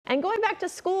And going back to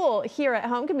school here at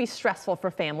home can be stressful for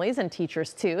families and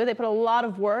teachers too. They put a lot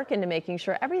of work into making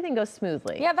sure everything goes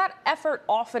smoothly. Yeah, that effort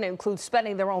often includes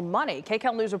spending their own money.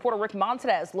 KCAL News reporter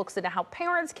Montanez looks into how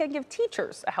parents can give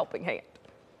teachers a helping hand.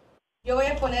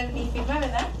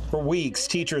 For weeks,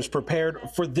 teachers prepared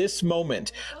for this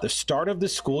moment, the start of the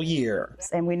school year.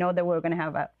 And we know that we're going to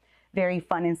have a very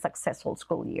fun and successful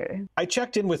school year. I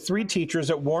checked in with 3 teachers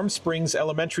at Warm Springs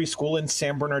Elementary School in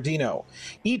San Bernardino.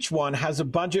 Each one has a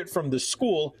budget from the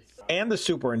school and the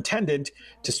superintendent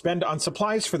to spend on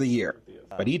supplies for the year.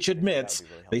 But each admits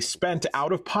they spent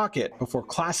out of pocket before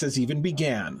classes even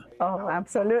began. Oh,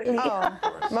 absolutely. Oh,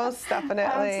 most definitely.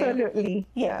 Absolutely.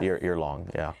 Yeah. Year long,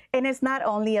 yeah. And it's not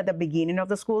only at the beginning of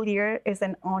the school year, it's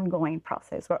an ongoing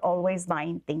process. We're always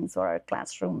buying things for our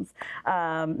classrooms,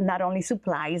 not only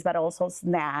supplies, but also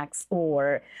snacks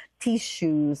or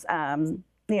tissues,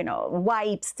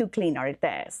 wipes to clean our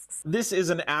desks. This is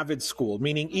an avid school,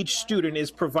 meaning each student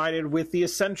is provided with the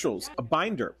essentials, a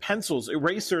binder, pencils,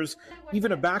 erasers,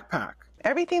 even a backpack.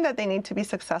 Everything that they need to be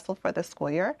successful for the school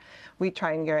year, we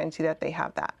try and guarantee that they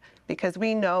have that, because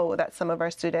we know that some of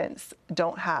our students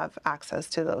don't have access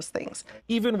to those things.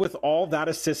 Even with all that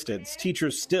assistance,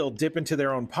 teachers still dip into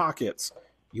their own pockets.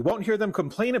 You won't hear them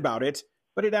complain about it,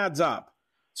 but it adds up.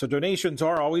 So donations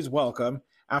are always welcome.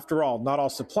 After all, not all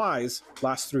supplies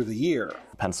last through the year.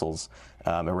 Pencils,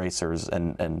 erasers,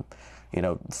 and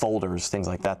folders, things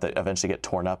like that eventually get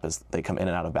torn up as they come in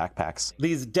and out of backpacks.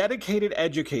 These dedicated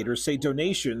educators say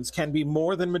donations can be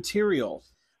more than material.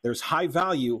 There's high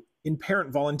value in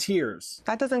parent volunteers.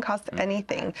 That doesn't cost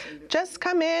anything. Just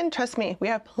come in. Trust me, we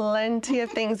have plenty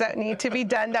of things that need to be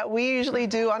done that we usually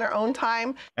do on our own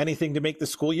time. Anything to make the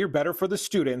school year better for the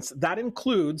students. That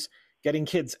includes getting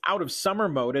kids out of summer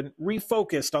mode and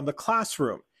refocused on the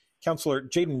classroom. Counselor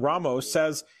Jaden Ramos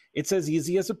says it's as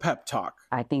easy as a pep talk.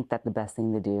 I think that the best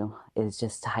thing to do is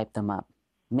just to hype them up,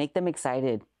 make them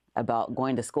excited about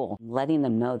going to school, letting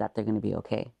them know that they're going to be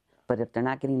okay. But if they're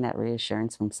not getting that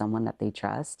reassurance from someone that they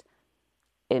trust,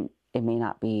 it may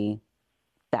not be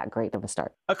that great of a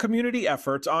start. A community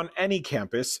effort on any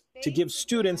campus to give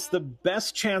students the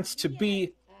best chance to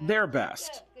be their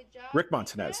best.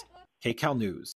 Montanez, KCAL News.